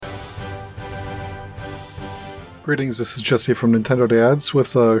Greetings, this is Jesse from Nintendo Dads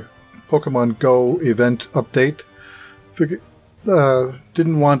with a Pokemon Go event update.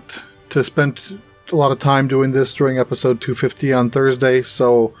 Didn't want to spend a lot of time doing this during episode 250 on Thursday,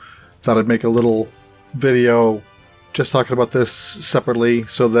 so thought I'd make a little video just talking about this separately,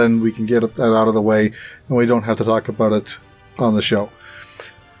 so then we can get that out of the way and we don't have to talk about it on the show.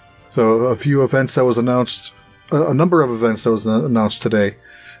 So a few events that was announced, a number of events that was announced today.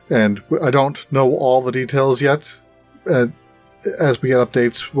 And I don't know all the details yet. As we get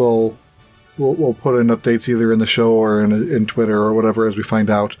updates, we'll put in updates either in the show or in Twitter or whatever as we find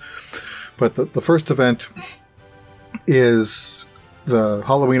out. But the first event is the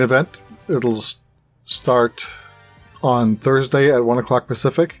Halloween event. It'll start on Thursday at 1 o'clock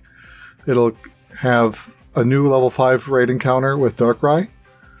Pacific. It'll have a new level 5 raid encounter with Darkrai.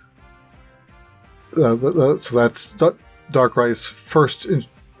 So that's Darkrai's first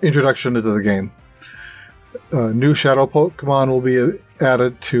introduction into the game. New Shadow Pokemon will be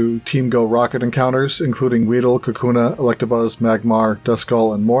added to Team Go Rocket encounters, including Weedle, Kakuna, Electabuzz, Magmar,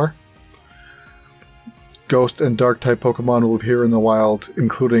 Duskull, and more. Ghost and Dark-type Pokemon will appear in the wild,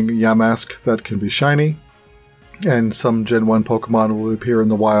 including Yamask that can be shiny, and some Gen 1 Pokemon will appear in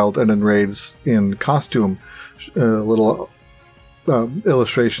the wild and in raids in costume. A little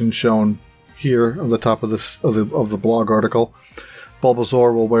illustration shown here on the top of the blog article.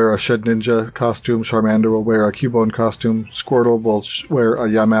 Bulbasaur will wear a Shed Ninja costume, Charmander will wear a Cubone costume, Squirtle will wear a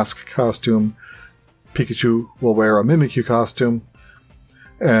Yamask costume, Pikachu will wear a Mimikyu costume,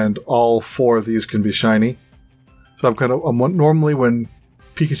 and all four of these can be shiny. So normally when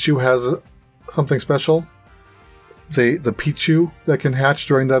Pikachu has something special, the Pichu that can hatch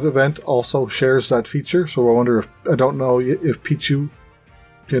during that event also shares that feature, so I don't know if Pichu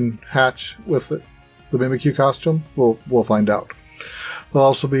can hatch with the Mimikyu costume. We'll find out. There'll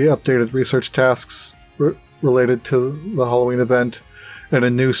also be updated research tasks related to the Halloween event, and a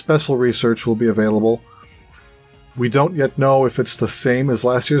new special research will be available. We don't yet know if it's the same as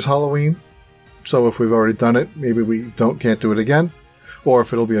last year's Halloween, so if we've already done it, maybe we can't do it again, or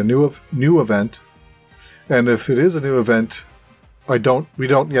if it'll be a new event. And if it is a new event, we don't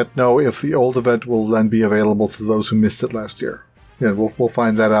yet know if the old event will then be available to those who missed it last year. Yeah, we'll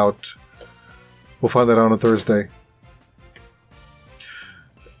find that out. We'll find that out on Thursday.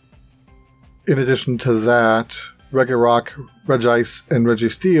 In addition to that, Regirock, Regice, and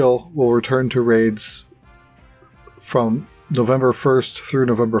Registeel will return to raids from November 1st through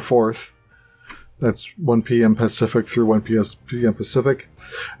November 4th. That's 1 p.m. Pacific through 1 p.m. Pacific.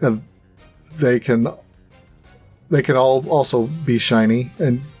 And they can all also be shiny,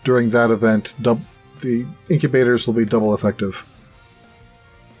 and during that event, the incubators will be double effective.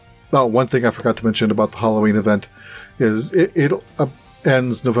 Oh, one thing I forgot to mention about the Halloween event is it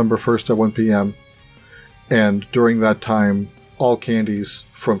ends November 1st at 1 p.m. And during that time, all candies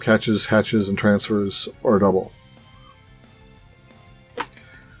from catches, hatches, and transfers are double.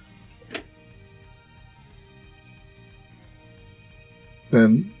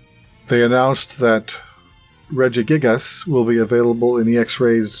 Then they announced that Regigigas will be available in EX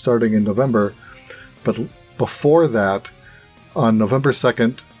raids starting in November, but before that, on November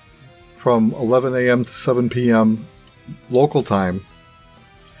 2nd, from 11 a.m. to 7 p.m. local time,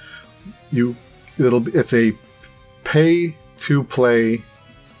 it's a pay-to-play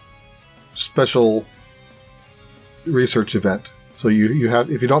special research event. So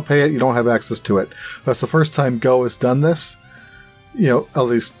if you don't pay it, you don't have access to it. That's the first time Go has done this. At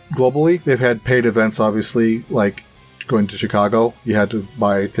least globally, they've had paid events, obviously, like going to Chicago. You had to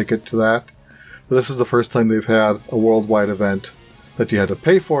buy a ticket to that. But this is the first time they've had a worldwide event that you had to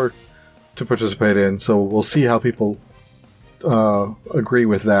pay for to participate in. So we'll see how people agree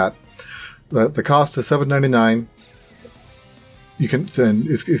with that. The cost is $7.99.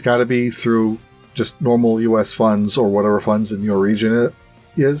 It's got to be through just normal U.S. funds or whatever funds in your region it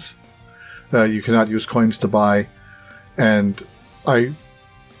is. You cannot use coins to buy. And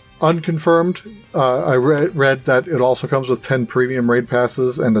unconfirmed, I read that it also comes with 10 premium raid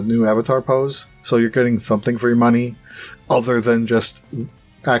passes and a new avatar pose. So you're getting something for your money other than just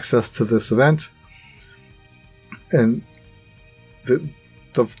access to this event. And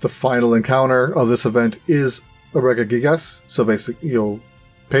the final encounter of this event is a Regigigas. So basically, you'll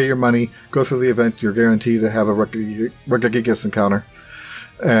pay your money, go through the event, you're guaranteed to have a Regigigas encounter.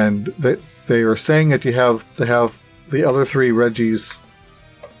 And they are saying that you have to have the other three Reggies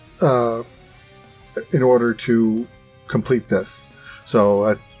in order to complete this.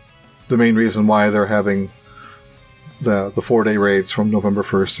 So the main reason why they're having the 4-day raids from November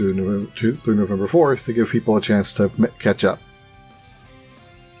 1st through November 4th to give people a chance to catch up.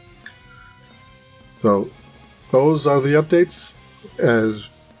 So those are the updates. As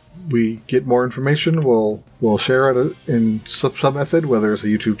we get more information, we'll share it in some method, whether it's a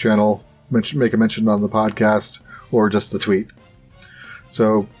YouTube channel, make a mention on the podcast, or just the tweet.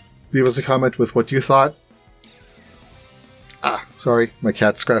 So leave us a comment with what you thought. Sorry, my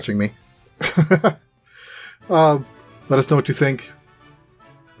cat's scratching me. Let us know what you think.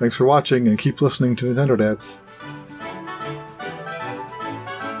 Thanks for watching, and keep listening to Nintendo Dads.